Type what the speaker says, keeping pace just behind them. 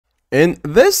In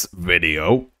this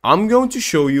video, I'm going to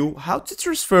show you how to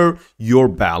transfer your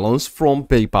balance from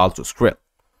PayPal to Skrill,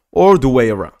 or the way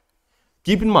around.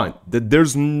 Keep in mind that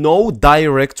there's no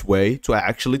direct way to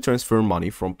actually transfer money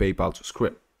from PayPal to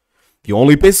Skrill. The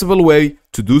only possible way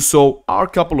to do so are a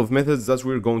couple of methods that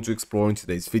we're going to explore in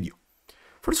today's video.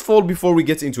 First of all, before we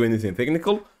get into anything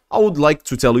technical, I would like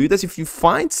to tell you that if you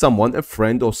find someone, a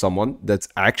friend or someone that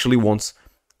actually wants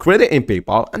credit in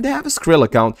PayPal and they have a Skrill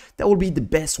account, that will be the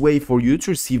best way for you to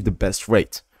receive the best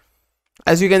rate.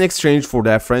 As you can exchange for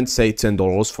that friend, say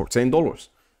 $10 for $10,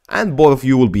 and both of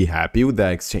you will be happy with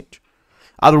that exchange.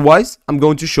 Otherwise, I'm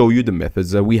going to show you the methods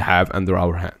that we have under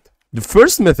our hand. The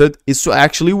first method is to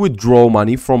actually withdraw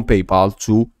money from PayPal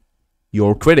to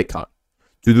your credit card.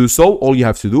 To do so, all you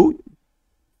have to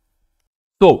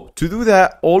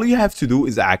do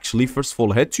is actually, first of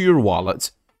all, head to your wallet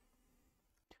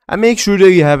and make sure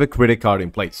that you have a credit card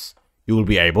in place. You will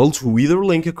be able to either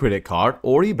link a credit card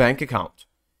or a bank account.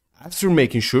 After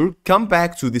making sure, come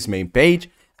back to this main page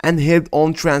and hit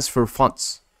on transfer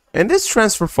funds. In this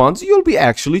transfer funds, you'll be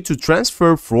actually to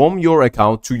transfer from your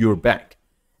account to your bank.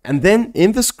 And then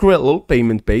in the Skrill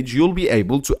payment page, you'll be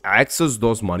able to access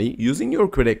those money using your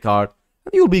credit card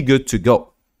and you'll be good to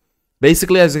go.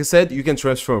 Basically, as I said, you can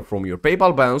transfer from your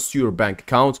PayPal balance to your bank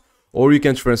account, or you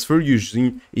can transfer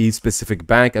using a specific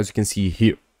bank, as you can see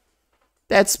here.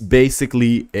 That's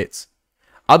basically it.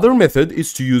 Other method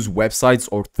is to use websites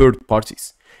or third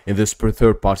parties. In this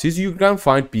third parties, you can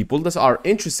find people that are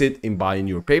interested in buying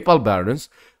your PayPal balance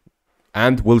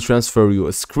and will transfer you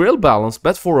a Skrill balance,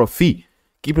 but for a fee.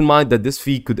 Keep in mind that this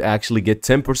fee could actually get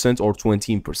 10% or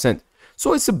 20%,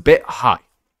 so it's a bit high.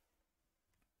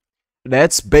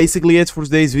 That's basically it for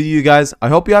today's video, guys. I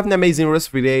hope you have an amazing rest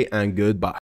of your day, and goodbye.